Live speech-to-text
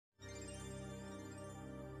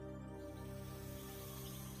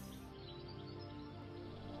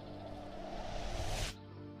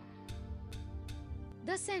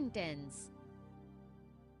the sentence.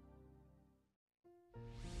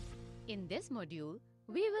 In this module,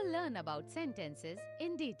 we will learn about sentences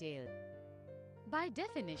in detail. By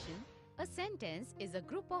definition, a sentence is a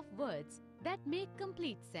group of words that make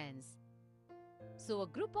complete sense. So, a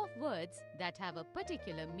group of words that have a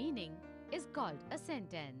particular meaning is called a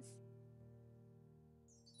sentence.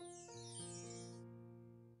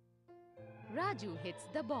 Raju hits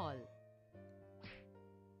the ball.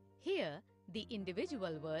 Here, the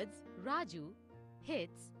individual words Raju,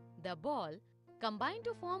 hits, the ball combine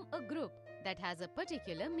to form a group that has a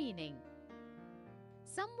particular meaning.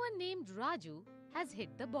 Someone named Raju has hit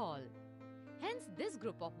the ball. Hence, this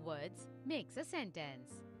group of words makes a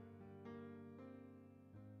sentence.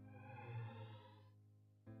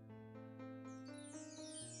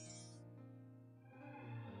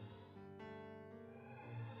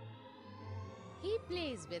 He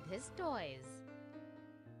plays with his toys.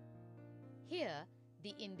 Here,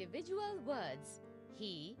 the individual words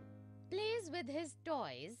he plays with his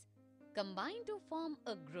toys combine to form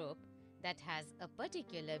a group that has a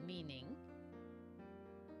particular meaning.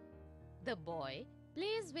 The boy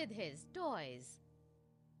plays with his toys.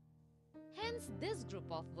 Hence, this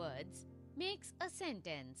group of words makes a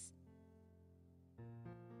sentence.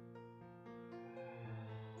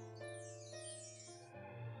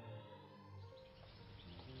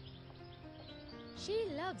 She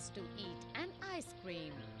loves to eat an ice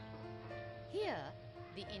cream. Here,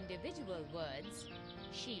 the individual words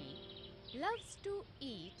she loves to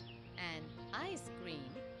eat an ice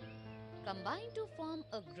cream combine to form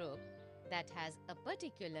a group that has a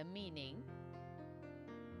particular meaning.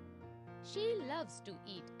 She loves to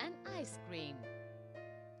eat an ice cream.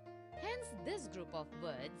 Hence, this group of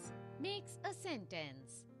words makes a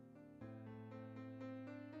sentence.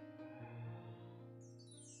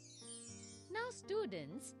 Now,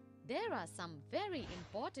 students, there are some very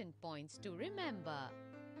important points to remember.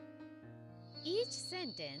 Each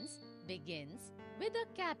sentence begins with a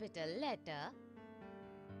capital letter.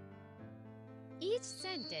 Each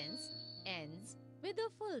sentence ends with a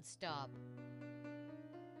full stop.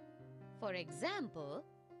 For example,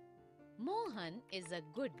 Mohan is a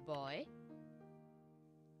good boy.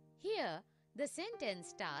 Here, the sentence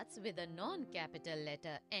starts with a non-capital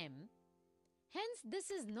letter M. Hence, this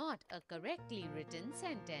is not a correctly written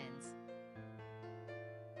sentence.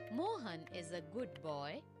 Mohan is a good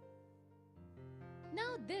boy.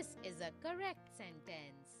 Now, this is a correct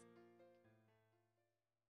sentence.